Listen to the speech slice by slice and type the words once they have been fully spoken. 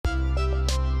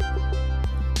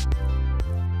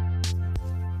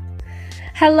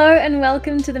Hello and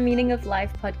welcome to the Meaning of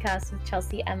Life podcast with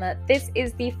Chelsea Emma. This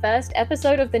is the first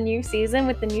episode of the new season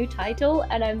with the new title,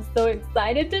 and I'm so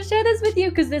excited to share this with you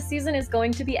because this season is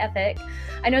going to be epic.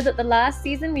 I know that the last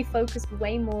season we focused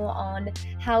way more on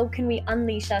how can we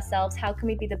unleash ourselves, how can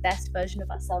we be the best version of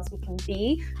ourselves we can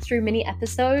be through mini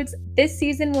episodes. This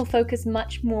season will focus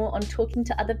much more on talking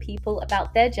to other people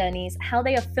about their journeys, how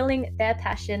they are filling their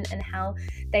passion and how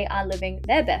they are living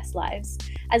their best lives,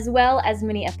 as well as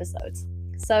mini episodes.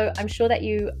 So I'm sure that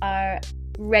you are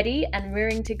ready and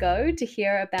rearing to go to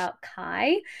hear about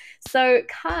Kai. So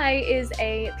Kai is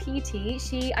a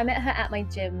PT. I met her at my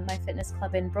gym, my fitness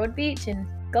club in Broadbeach in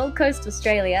Gold Coast,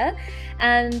 Australia,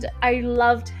 and I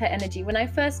loved her energy. When I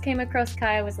first came across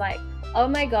Kai, I was like, oh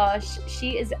my gosh,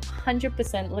 she is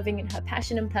 100% living in her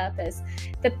passion and purpose.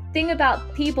 The thing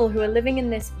about people who are living in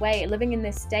this way, living in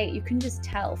this state, you can just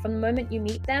tell from the moment you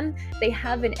meet them, they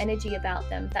have an energy about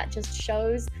them that just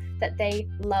shows that they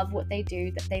love what they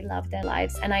do, that they love their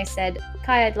lives. And I said,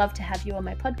 Kai, I'd love to have you on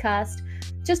my podcast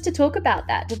just to talk about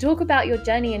that, to talk about your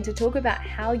journey and to talk about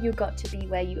how you got to be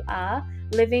where you are,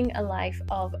 living a life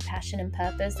of passion and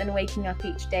purpose and waking up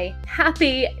each day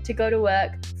happy to go to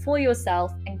work for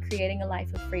yourself and creating a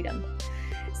life of freedom.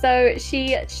 So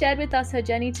she shared with us her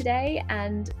journey today,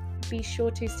 and be sure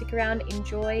to stick around,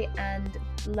 enjoy, and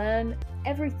learn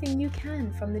everything you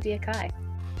can from the dear Kai.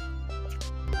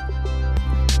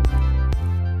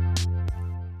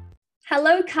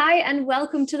 Hello, Kai, and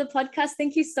welcome to the podcast.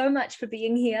 Thank you so much for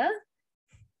being here.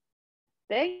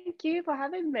 Thank you for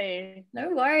having me. No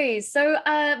worries. So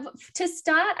to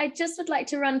start, I just would like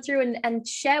to run through and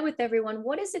share with everyone,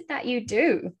 what is it that you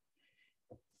do?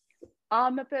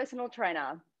 I'm a personal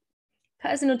trainer.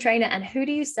 Personal trainer, and who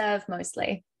do you serve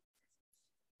mostly?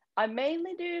 I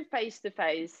mainly do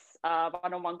face-to-face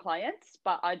one-on-one clients,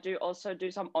 but I do also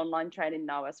do some online training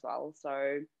now as well. So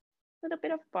a little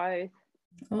bit of both.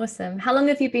 Awesome. How long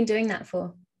have you been doing that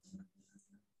for?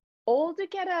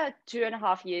 Altogether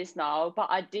 2.5 years now, but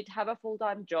I did have a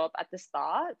full-time job at the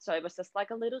start. So it was just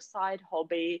like a little side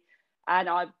hobby. And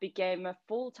I became a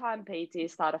full-time PT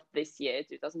start of this year,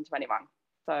 2021.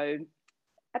 So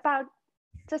about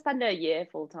just under a year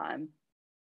full-time.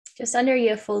 Just under a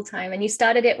year full-time. And you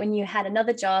started it when you had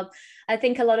another job. I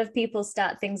think a lot of people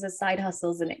start things as side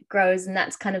hustles and it grows, and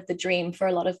that's kind of the dream for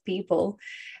a lot of people.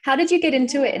 How did you get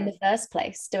into it in the first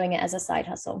place, doing it as a side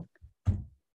hustle?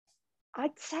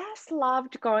 I just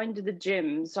loved going to the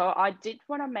gym. So I did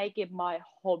want to make it my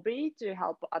hobby to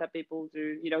help other people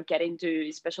to, get into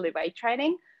especially weight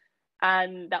training.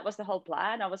 And that was the whole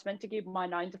plan. I was meant to keep my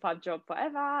 9-to-5 job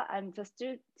forever and just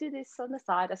do this on the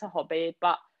side as a hobby.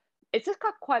 But it just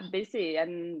got quite busy,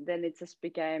 and then it just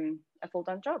became a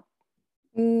full-time job.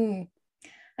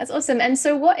 That's awesome. And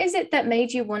so what is it that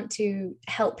made you want to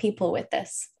help people with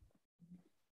this?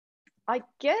 I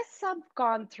guess I've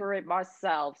gone through it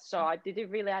myself. So I didn't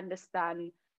really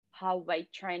understand how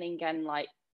weight training can,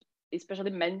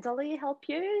 especially mentally, help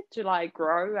you to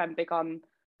grow and become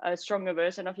a stronger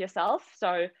version of yourself.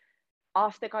 So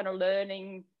after kind of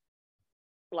learning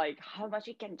how much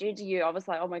it can do to you, I was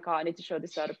like, oh my God, I need to show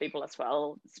this to other people as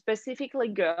well, specifically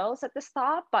girls at the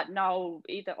start, but now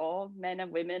either or, men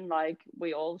and women,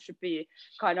 we all should be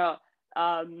kind of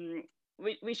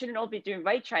we shouldn't all be doing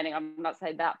weight training. I'm not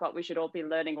saying that, but we should all be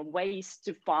learning ways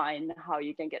to find how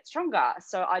you can get stronger.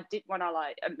 So I did want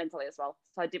to mentally as well.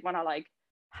 So I did want to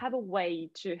have a way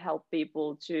to help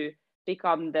people to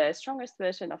become the strongest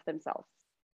version of themselves.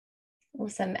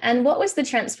 Awesome. And what was the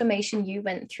transformation you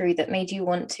went through that made you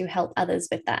want to help others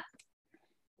with that?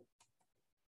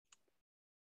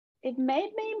 It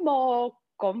made me more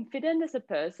confident as a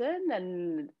person,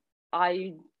 and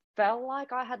I felt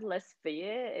like I had less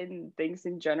fear in things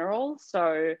in general.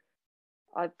 So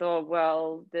I thought,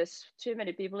 well, there's too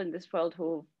many people in this world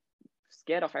who are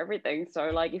scared of everything. So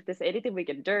if there's anything we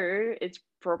can do, it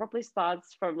probably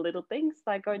starts from little things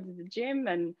like going to the gym.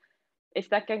 And if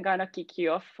that can kind of kick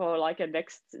you off for a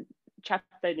next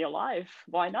chapter in your life,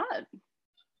 why not?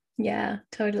 Yeah,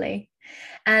 totally.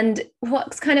 And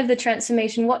what's kind of the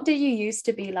transformation? What did you used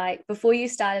to be like before you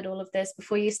started all of this,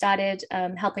 before you started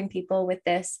helping people with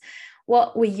this?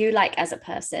 What were you like as a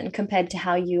person compared to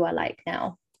how you are like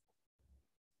now?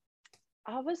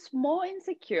 I was more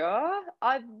insecure.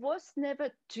 I was never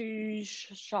too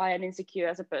shy and insecure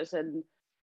as a person,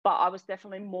 but I was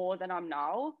definitely more than I'm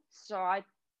now. So I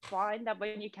find that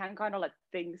when you can kind of let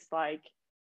things like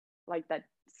that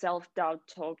self-doubt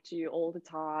talk to you all the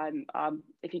time,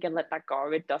 if you can let that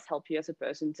go, it does help you as a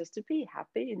person just to be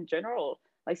happy in general.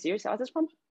 Seriously, I just want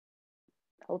to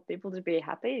help people to be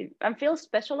happy and feel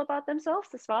special about themselves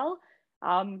as well.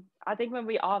 I think when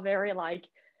we are very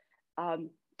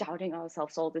doubting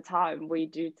ourselves all the time, we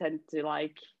do tend to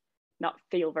like not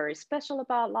feel very special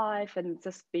about life and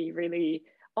just be really,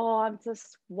 oh, I'm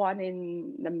just one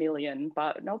in a million,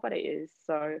 but nobody is.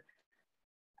 So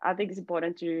I think it's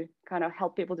important to kind of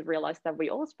help people to realize that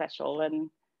we're all special. And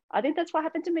I think that's what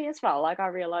happened to me as well. Like I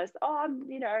realized, oh,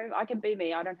 I can be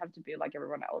me. I don't have to be like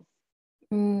everyone else.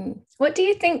 What do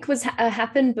you think was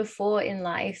happened before in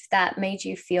life that made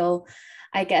you feel,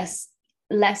 I guess,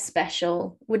 less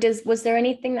special? Was there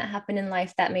anything that happened in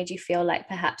life that made you feel like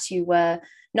perhaps you were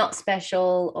not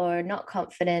special or not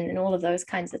confident and all of those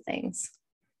kinds of things?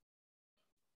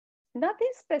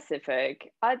 Nothing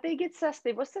specific. I think it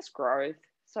was just growth.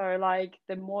 So like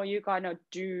the more you kind of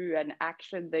do and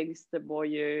action things, the more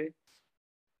you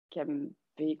can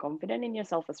be confident in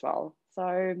yourself as well.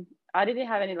 So I didn't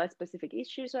have any like specific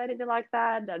issues or anything like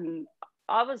that. And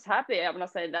I was happy, I'm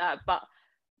not saying that, but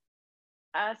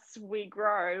as we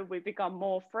grow, we become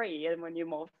more free. And when you're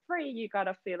more free, you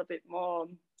gotta feel a bit more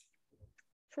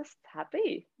just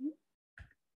happy.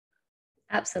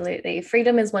 Absolutely.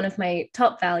 Freedom is one of my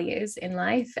top values in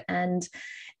life, and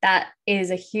that is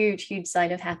a huge, huge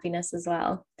sign of happiness as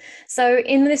well. So,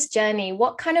 in this journey,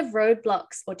 what kind of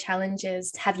roadblocks or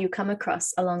challenges have you come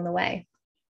across along the way?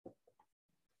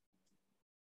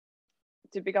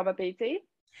 To become a PT?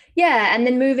 Yeah, and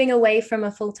then moving away from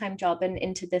a full-time job and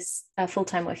into this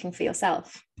full-time working for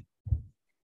yourself.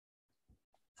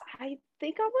 I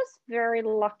think I was very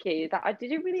lucky that I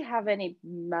didn't really have any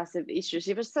massive issues.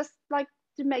 It was just like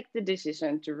to make the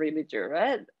decision to really do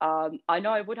it. I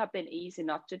know it would have been easy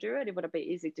not to do it. It would have been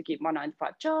easy to keep my 9 to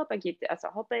 5 job and keep it as a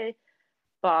hobby,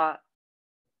 but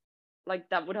like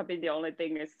that would have been the only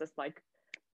thing. It's just like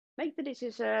make the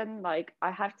decision. Like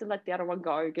I have to let the other one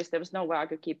go because there was no way I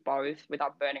could keep both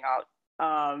without burning out.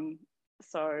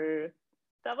 So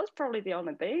that was probably the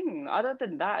only thing. Other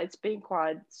than that, it's been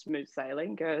quite smooth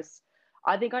sailing because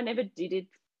I think I never did it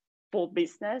for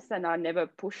business and I never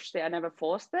pushed it, I never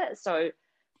forced it. So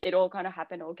it all kind of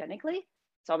happened organically.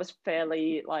 So I was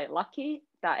fairly like lucky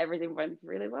that everything went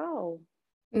really well.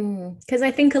 Because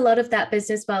I think a lot of that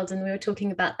business world, and we were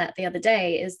talking about that the other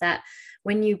day, is that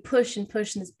when you push and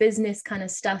push this business kind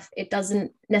of stuff, it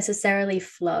doesn't necessarily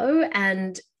flow.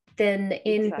 And then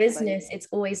in business, it's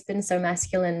always been so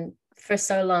masculine for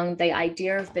so long, the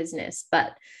idea of business,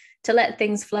 but to let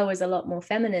things flow is a lot more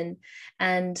feminine.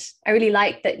 And I really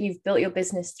like that you've built your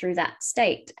business through that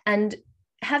state. And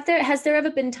has there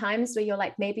ever been times where you're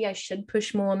like, maybe I should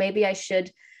push more, maybe I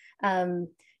should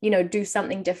do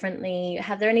something differently?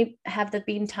 Have there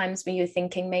been times when you're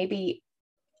thinking maybe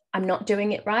I'm not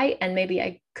doing it right and maybe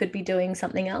I could be doing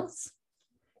something else?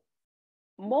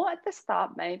 More at the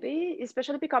start, maybe,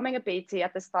 especially becoming a PT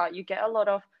at the start, you get a lot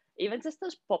of even just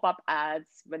those pop-up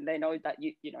ads when they know that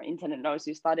internet knows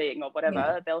you're studying or whatever.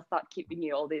 Yeah. They'll start giving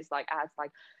you all these like ads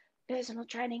like personal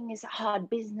training is a hard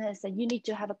business and you need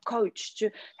to have a coach to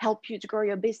help you to grow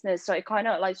your business. So it kind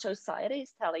of like society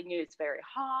is telling you it's very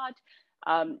hard.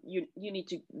 You need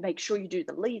to make sure you do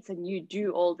the leads and you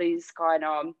do all these kind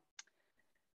of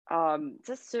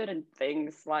just certain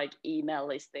things like email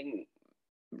listing,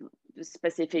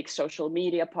 specific social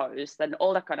media posts and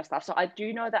all that kind of stuff. So I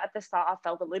do know that at the start I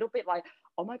felt a little bit like,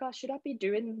 oh my gosh, should I be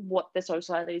doing what the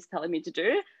society is telling me to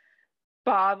do?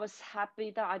 But I was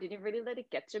happy that I didn't really let it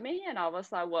get to me. And I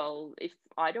was like, well, if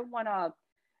I don't want to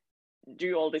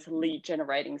do all this lead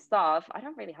generating stuff, I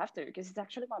don't really have to because it's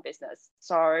actually my business.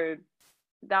 So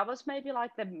that was maybe like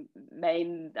the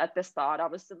main at the start. I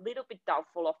was a little bit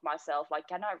doubtful of myself. Like,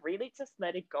 can I really just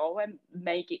let it go and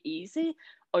make it easy?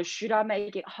 Or should I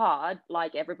make it hard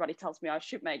like everybody tells me I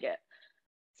should make it?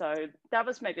 So that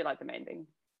was maybe like the main thing.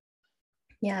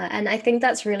 Yeah, and I think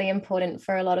that's really important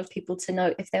for a lot of people to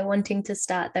know if they're wanting to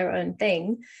start their own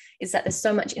thing, is that there's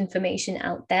so much information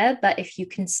out there, but if you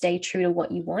can stay true to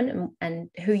what you want and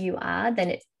who you are, then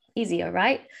it's easier,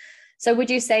 right? So would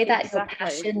you say that Exactly. Your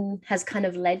passion has kind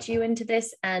of led you into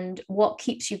this, and what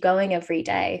keeps you going every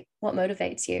day? What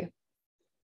motivates you?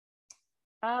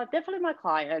 Definitely my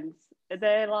clients.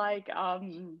 They're like,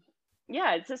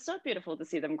 yeah, it's just so beautiful to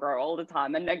see them grow all the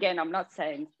time. And again, I'm not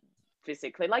saying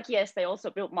physically, like, yes, they also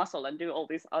build muscle and do all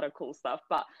this other cool stuff,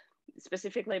 but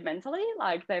specifically mentally,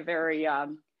 like they're very,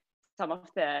 some of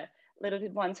the little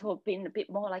ones who have been a bit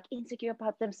more like insecure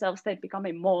about themselves, they're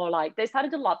becoming more like, they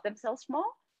started to love themselves more.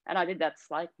 And I think that's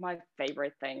like my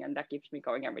favorite thing. And that keeps me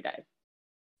going every day.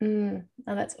 Oh,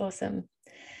 that's awesome.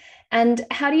 And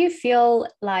how do you feel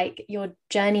like your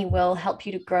journey will help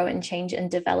you to grow and change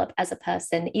and develop as a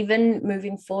person, even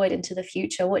moving forward into the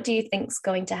future? What do you think is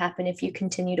going to happen if you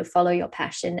continue to follow your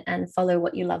passion and follow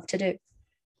what you love to do?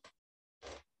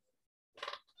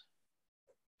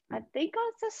 I think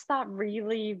I'll just start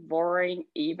really worrying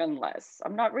even less.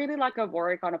 I'm not really like a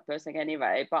worry kind of person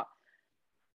anyway, but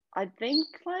I think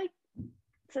like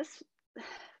just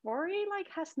worry like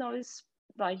has no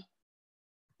like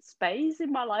space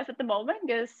in my life at the moment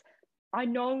because I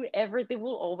know everything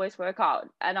will always work out.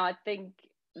 And I think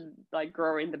like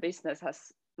growing the business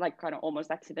has like kind of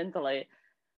almost accidentally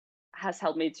has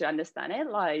helped me to understand it.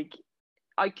 Like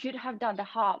I could have done the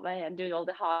hard way and do all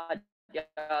the hard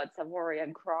yards and worry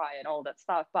and cry and all that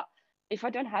stuff. But if I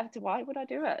don't have to, why would I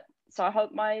do it? So I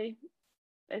hope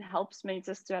it helps me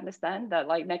just to understand that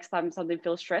like next time something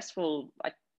feels stressful,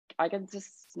 I can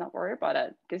just not worry about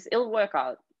it because it'll work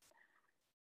out.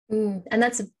 And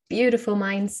that's a beautiful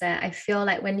mindset. I feel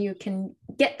like when you can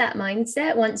get that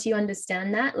mindset, once you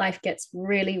understand that, life gets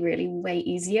really, really way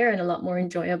easier and a lot more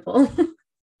enjoyable.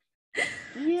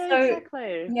 Yeah, So,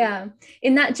 exactly. yeah,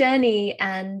 in that journey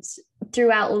and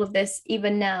throughout all of this,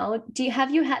 even now,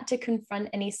 have you had to confront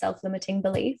any self-limiting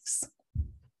beliefs?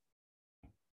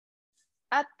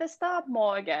 At the start,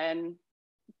 more again,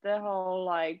 the whole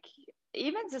like,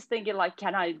 even just thinking like,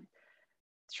 can I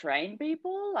train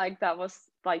people? Like, that was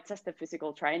like just the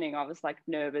physical training. I was like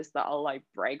nervous that I'll like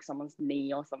break someone's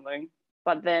knee or something.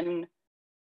 But then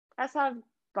as I've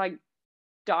like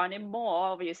done it more,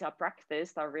 obviously I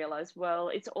practiced, I realized, well,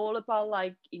 it's all about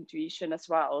like intuition as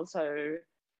well. So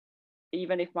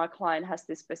even if my client has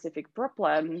this specific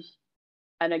problem,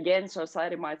 and again,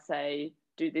 society might say,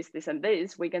 do this, and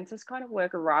this, we can just kind of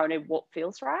work around it, what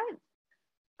feels right.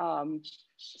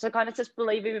 So kind of just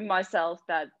believing in myself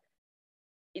that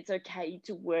it's okay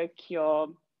to work your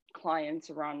clients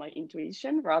around like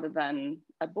intuition rather than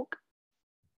a book.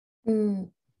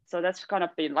 So that's kind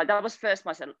of been like, that was first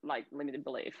my like limited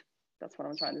belief. That's what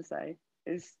I'm trying to say,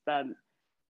 is that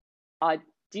I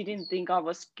didn't think I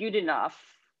was good enough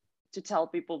to tell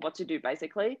people what to do,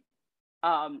 basically.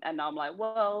 And now I'm like,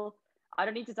 well, I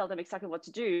don't need to tell them exactly what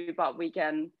to do, but we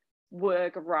can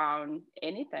work around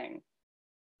anything.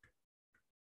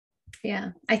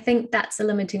 Yeah, I think that's a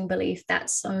limiting belief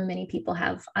that so many people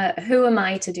have. Who am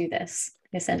I to do this,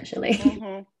 essentially?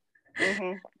 Mm-hmm.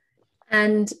 Mm-hmm.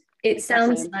 And it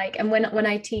sounds Exactly. like, and when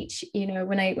I teach,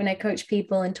 when I coach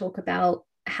people and talk about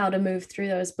how to move through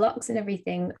those blocks and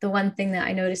everything, the one thing that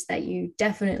I noticed that you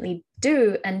definitely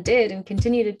do and did and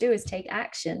continue to do is take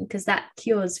action, because that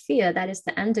cures fear. That is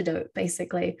the antidote,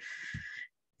 basically.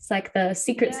 It's like the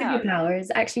secret Yeah. superpower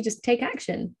is actually just take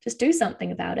action, just do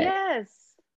something about it. Yes.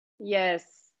 Yes.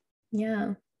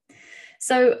 Yeah.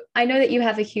 So I know that you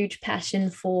have a huge passion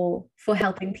for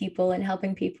helping people and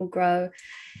helping people grow.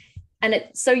 And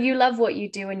so you love what you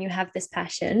do and you have this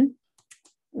passion.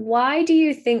 Why do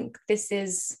you think this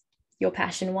is your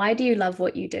passion? Why do you love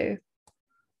what you do?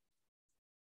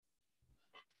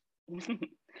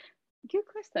 Good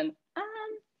question.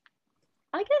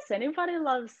 I guess anybody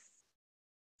loves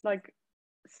like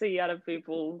see other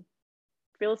people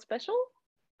feel special.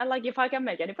 And like if I can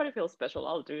make anybody feel special,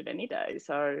 I'll do it any day.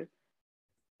 So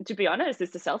to be honest,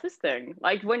 it's the selfish thing.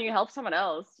 Like when you help someone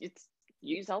else, it's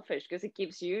you selfish because it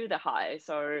gives you the high.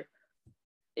 So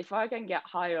if I can get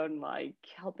high on like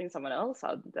helping someone else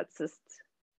out, that's just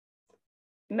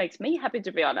makes me happy,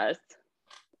 to be honest.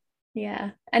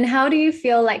 Yeah. And how do you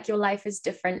feel like your life is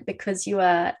different because you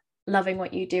are loving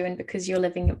what you do and because you're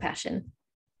living your passion?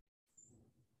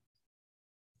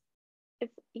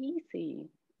 It's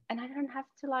easy. And I don't have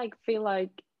to like feel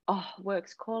like, oh,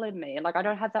 work's calling me. Like I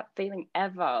don't have that feeling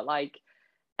ever. Like,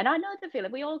 and I know the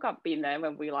feeling, we all got been there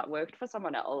when we like worked for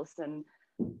someone else and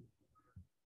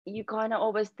you kind of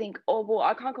always think, oh, well,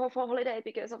 I can't go for a holiday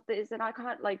because of this and I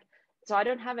can't like, so I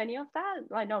don't have any of that.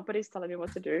 Like nobody's telling me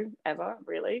what to do ever,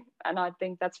 really. And I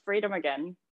think that's freedom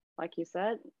again, like you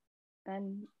said.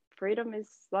 And freedom is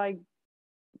like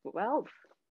wealth.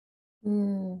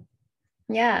 Mm.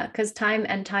 Yeah, because time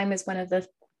is one of the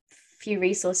few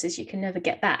resources you can never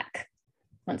get back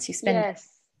once you spend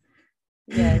Yes.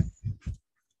 Yes. it.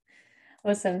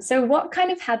 Awesome. So what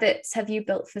kind of habits have you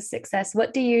built for success?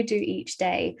 What do you do each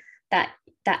day that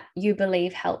you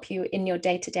believe help you in your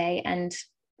day to day and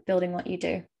building what you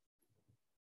do?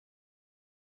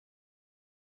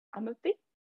 I'm a bit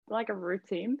like a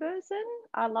routine person.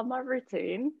 I love my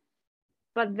routine.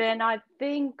 But then I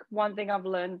think one thing I've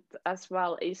learned as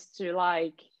well is to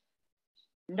like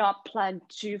not plan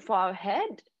too far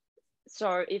ahead.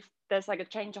 So if there's like a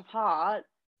change of heart,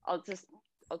 I'll just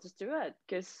I'll just do it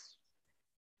because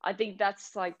I think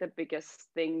that's like the biggest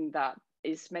thing that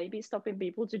is maybe stopping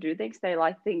people to do things. They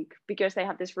like think because they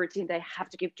have this routine, they have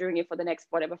to keep doing it for the next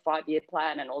whatever 5-year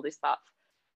plan and all this stuff.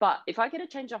 But if I get a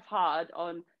change of heart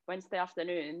on Wednesday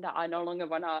afternoon that I no longer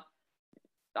wanna,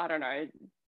 I don't know,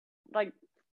 like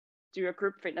do a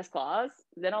group fitness class,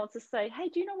 then I'll just say, hey,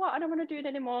 do you know what? I don't want to do it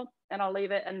anymore. And I'll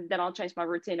leave it. And then I'll change my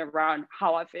routine around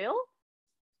how I feel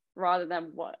rather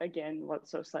than what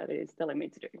society is telling me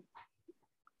to do.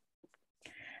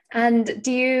 And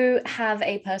do you have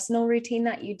a personal routine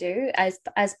that you do as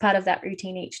part of that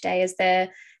routine each day? Is there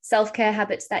self-care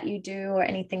habits that you do or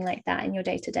anything like that in your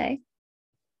day-to-day?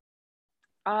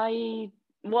 I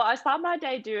start my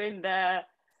day doing the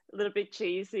little bit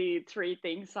cheesy 3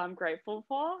 things I'm grateful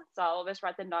for. So I always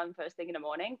write them down first thing in the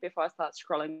morning before I start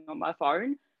scrolling on my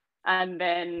phone. And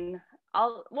then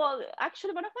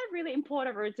actually one of my really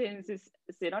important routines is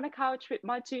sit on a couch with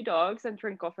my 2 dogs and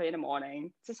drink coffee in the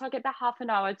morning. Just so I get that half an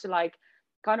hour to like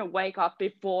kind of wake up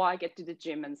before I get to the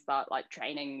gym and start like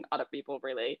training other people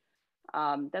really.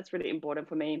 That's really important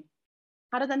for me.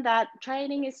 Other than that,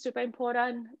 training is super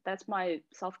important. That's my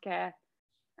self-care.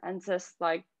 And just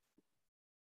like,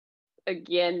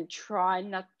 again, try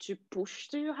not to push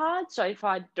too hard. So if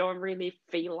I don't really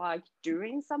feel like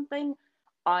doing something,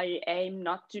 I aim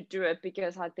not to do it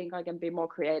because I think I can be more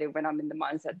creative when I'm in the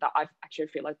mindset that I actually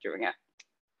feel like doing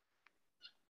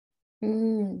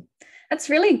it. That's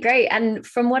really great. And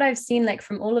from what I've seen, like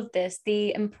from all of this,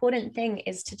 the important thing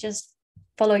is to just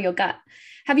follow your gut.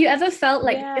 Have you ever felt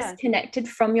like disconnected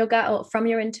from your gut or from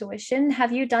your intuition?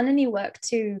 Have you done any work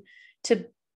to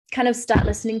kind of start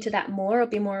listening to that more or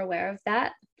be more aware of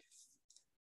that?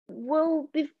 Well,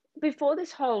 before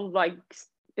this whole like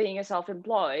being a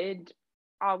self-employed,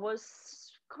 I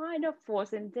was kind of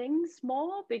forcing things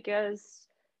more because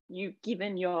you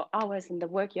given your hours and the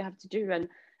work you have to do,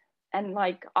 and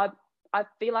like I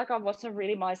feel like I wasn't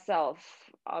really myself.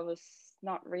 I was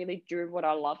not really doing what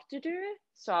I love to do,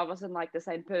 so I wasn't like the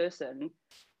same person.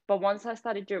 But once I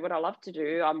started doing what I love to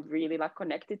do, I'm really like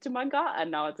connected to my gut,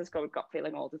 and now I just go with gut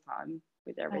feeling all the time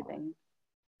with everything.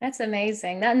 That's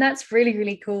amazing. And that's really,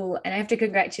 really cool. And I have to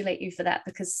congratulate you for that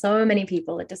because so many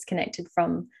people are disconnected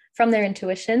from their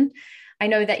intuition. I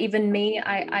know that even me,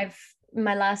 I've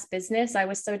my last business, I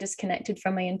was so disconnected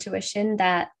from my intuition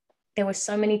that there were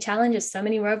so many challenges, so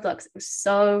many roadblocks. It was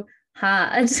so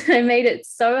hard. I made it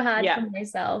so hard for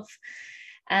myself.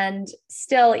 And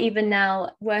still, even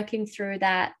now, working through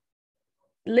that,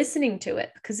 listening to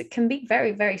it, because it can be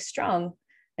very, very strong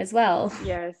as well.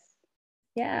 Yes.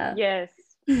 Yeah. Yes.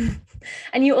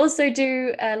 And you also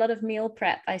do a lot of meal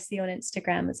prep, I see on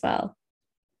Instagram as well.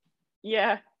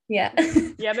 Yeah. Yeah.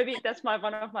 Yeah, maybe that's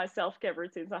one of my self-care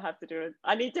routines I have to do.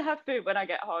 I need to have food when I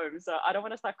get home, so I don't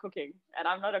want to start cooking. And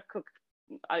I'm not a cook.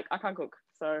 I can't cook.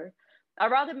 So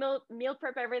I'd rather meal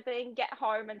prep everything, get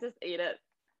home and just eat it.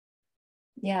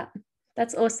 Yeah,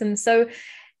 that's awesome. So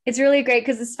it's really great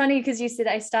because it's funny because you said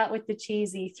I start with the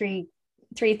cheesy three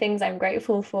things I'm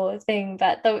grateful for thing,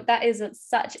 but that is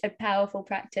such a powerful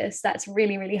practice that's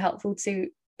really, really helpful to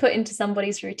put into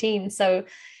somebody's routine. So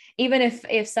even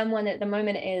if someone at the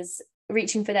moment is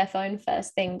reaching for their phone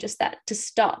first thing, just that to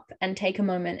stop and take a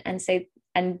moment and say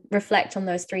and reflect on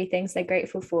those 3 things they're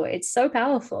grateful for, it's so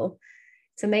powerful.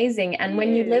 It's amazing. And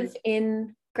when you live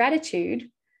in gratitude,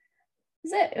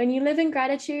 when you live in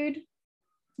gratitude,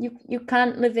 you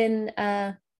can't live in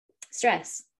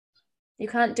stress. You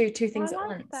can't do 2 things at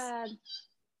once. That.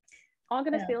 I'm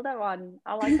gonna steal that one.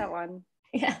 I like that one.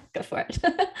 Yeah, go for it.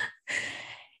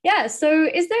 Yeah. So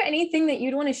is there anything that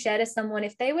you'd want to share to someone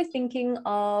if they were thinking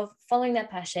of following their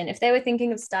passion, if they were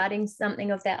thinking of starting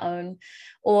something of their own,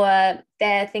 or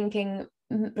they're thinking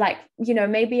like,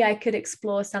 maybe I could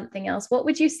explore something else? What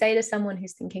would you say to someone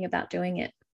who's thinking about doing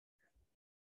it?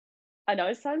 I know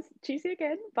it sounds cheesy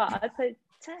again, but I'd say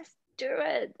just do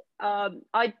it.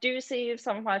 I do see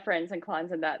some of my friends and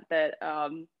clients and that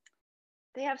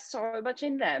they have so much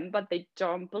in them, but they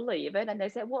don't believe it. And they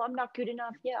say, well, I'm not good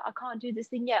enough yet. I can't do this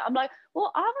thing yet. I'm like,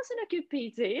 well, I wasn't a good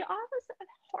PT. I was a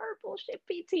horrible shit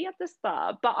PT at the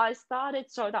start, but I started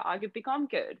so that I could become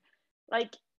good.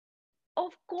 Like,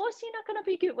 of course, you're not going to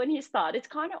be good when you start. It's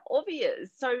kind of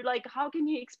obvious. So, like, how can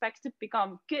you expect to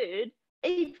become good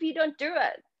if you don't do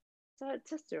it? So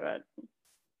just do it.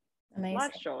 Amazing.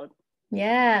 Life's short.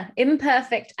 Yeah,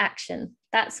 imperfect action.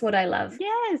 That's what I love.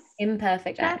 Yes,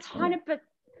 imperfect that's action. 100%.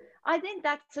 I think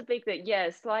that's a big thing.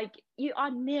 Yes, like you are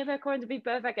never going to be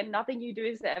perfect, and nothing you do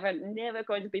is ever never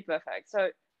going to be perfect. So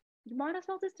you might as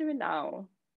well just do it now.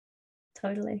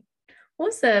 Totally.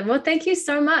 Awesome. Well, thank you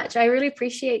so much. I really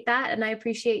appreciate that, and I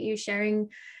appreciate you sharing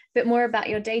bit more about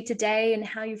your day-to-day and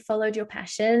how you followed your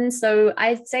passion. So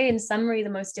I'd say in summary, the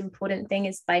most important thing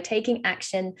is by taking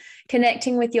action,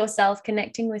 connecting with yourself,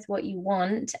 connecting with what you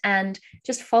want, and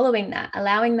just following that,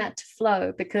 allowing that to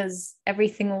flow, because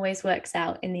everything always works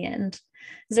out in the end.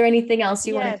 Is there anything else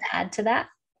you wanted to add to that?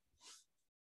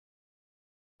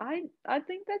 I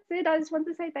think that's it. I just want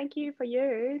to say thank you for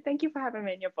you. Thank you for having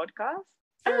me in your podcast.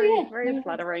 Oh Very yeah.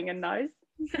 flattering and nice.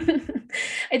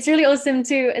 It's really awesome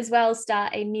to as well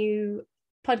start a new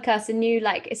podcast,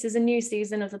 this is a new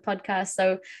season of the podcast,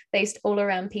 so based all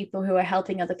around people who are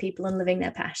helping other people and living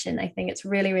their passion. I think it's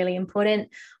really, really important.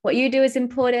 What you do is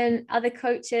important. Other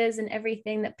coaches and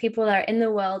everything, that people are in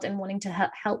the world and wanting to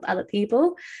help other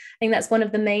people. I think that's one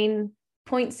of the main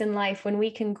points in life, when we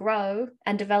can grow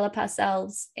and develop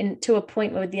ourselves into a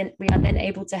point where we are then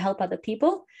able to help other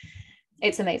people.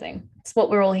 It's amazing. It's what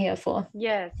we're all here for.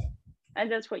 Yes,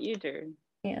 and that's what you do.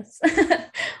 Yes.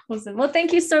 Awesome. Well,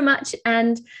 thank you so much.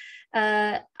 And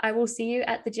I will see you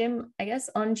at the gym, I guess,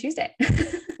 on Tuesday.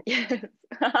 Yes.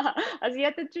 I'll see you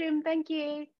at the gym. Thank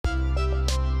you.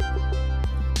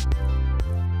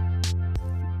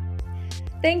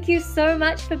 Thank you so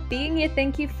much for being here.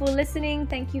 Thank you for listening.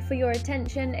 Thank you for your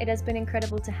attention. It has been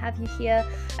incredible to have you here.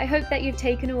 I hope that you've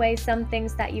taken away some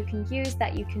things that you can use,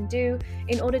 that you can do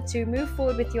in order to move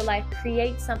forward with your life,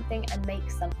 create something and make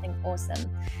something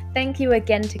awesome. Thank you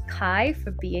again to Kai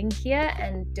for being here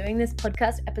and doing this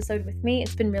podcast episode with me.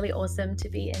 It's been really awesome to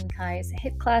be in Kai's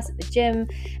HIIT class at the gym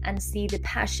and see the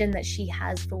passion that she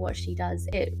has for what she does.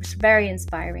 It was very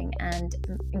inspiring and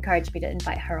encouraged me to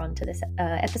invite her on to this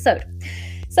episode.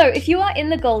 So if you are in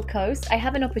the Gold Coast, I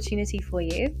have an opportunity for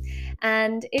you,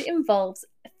 and it involves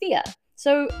fear.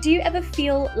 So do you ever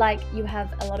feel like you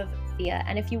have a lot of fear?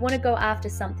 And if you want to go after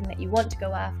something that you want to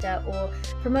go after, or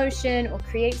promotion, or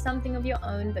create something of your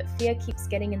own, but fear keeps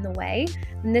getting in the way,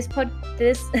 then this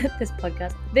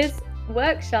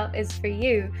workshop is for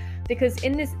you. Because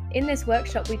in this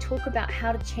workshop, we talk about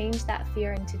how to change that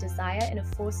fear into desire in a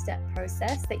 4-step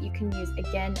process that you can use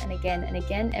again and again and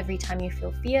again every time you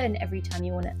feel fear and every time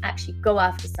you want to actually go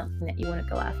after something that you want to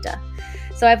go after.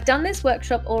 So I've done this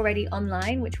workshop already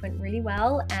online, which went really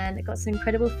well, and it got some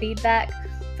incredible feedback.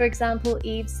 For example,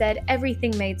 Eve said,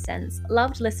 "Everything made sense.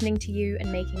 Loved listening to you and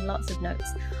making lots of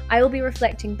notes. I will be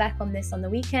reflecting back on this on the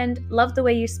weekend. Loved the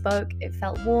way you spoke. It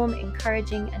felt warm,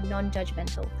 encouraging, and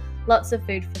non-judgmental. Lots of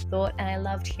food for thought, and I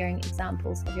loved hearing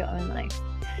examples of your own life."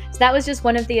 So that was just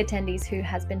one of the attendees who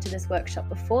has been to this workshop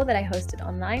before that I hosted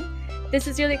online. This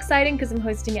is really exciting because I'm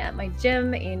hosting it at my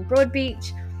gym in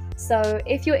Broadbeach. So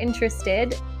if you're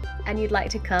interested and you'd like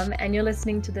to come and you're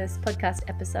listening to this podcast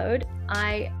episode,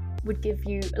 I would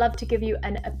love to give you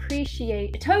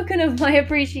a token of my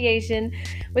appreciation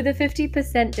with a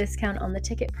 50% discount on the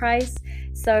ticket price.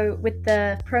 So with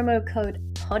the promo code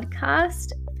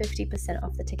podcast, 50%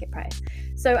 off the ticket price.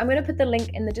 So I'm going to put the link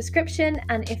in the description,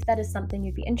 and if that is something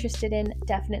you'd be interested in,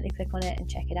 definitely click on it and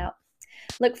check it out.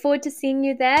 Look forward to seeing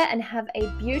you there, and have a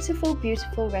beautiful,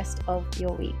 beautiful rest of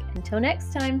your week. Until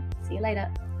next time, see you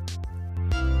later.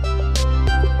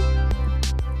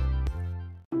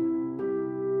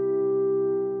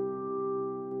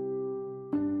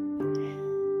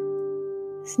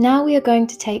 So now we are going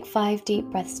to take 5 deep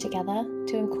breaths together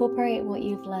to incorporate what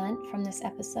you've learned from this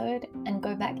episode and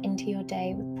go back into your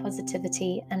day with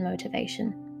positivity and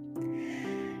motivation.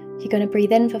 You're going to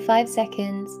breathe in for 5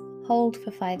 seconds, hold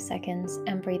for 5 seconds,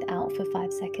 and breathe out for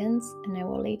 5 seconds, and I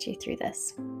will lead you through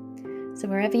this. So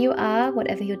wherever you are,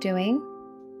 whatever you're doing,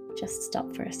 just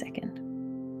stop for a second.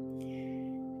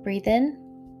 Breathe in.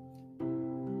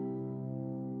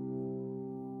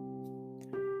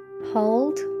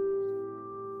 Hold.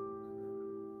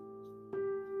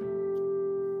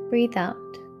 Breathe out.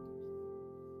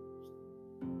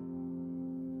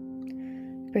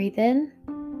 Breathe in.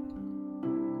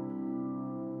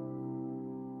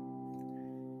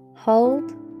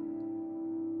 Hold.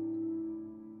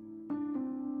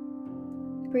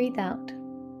 Breathe out.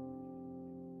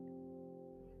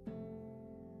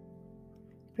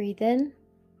 Breathe in.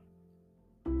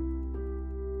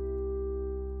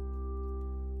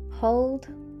 Hold.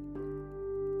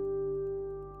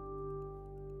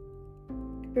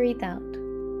 Breathe out.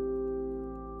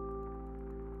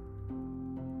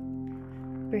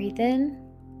 Breathe in.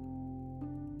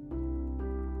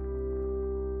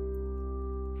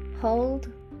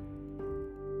 Hold.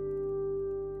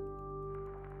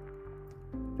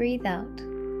 Breathe out.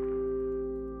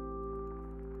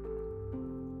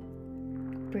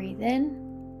 Breathe in.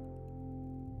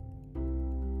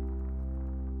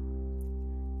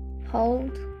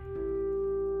 Hold.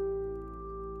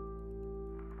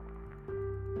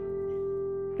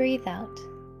 Breathe out.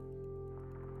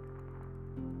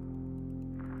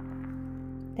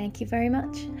 Thank you very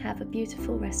much. Have a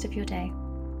beautiful rest of your day.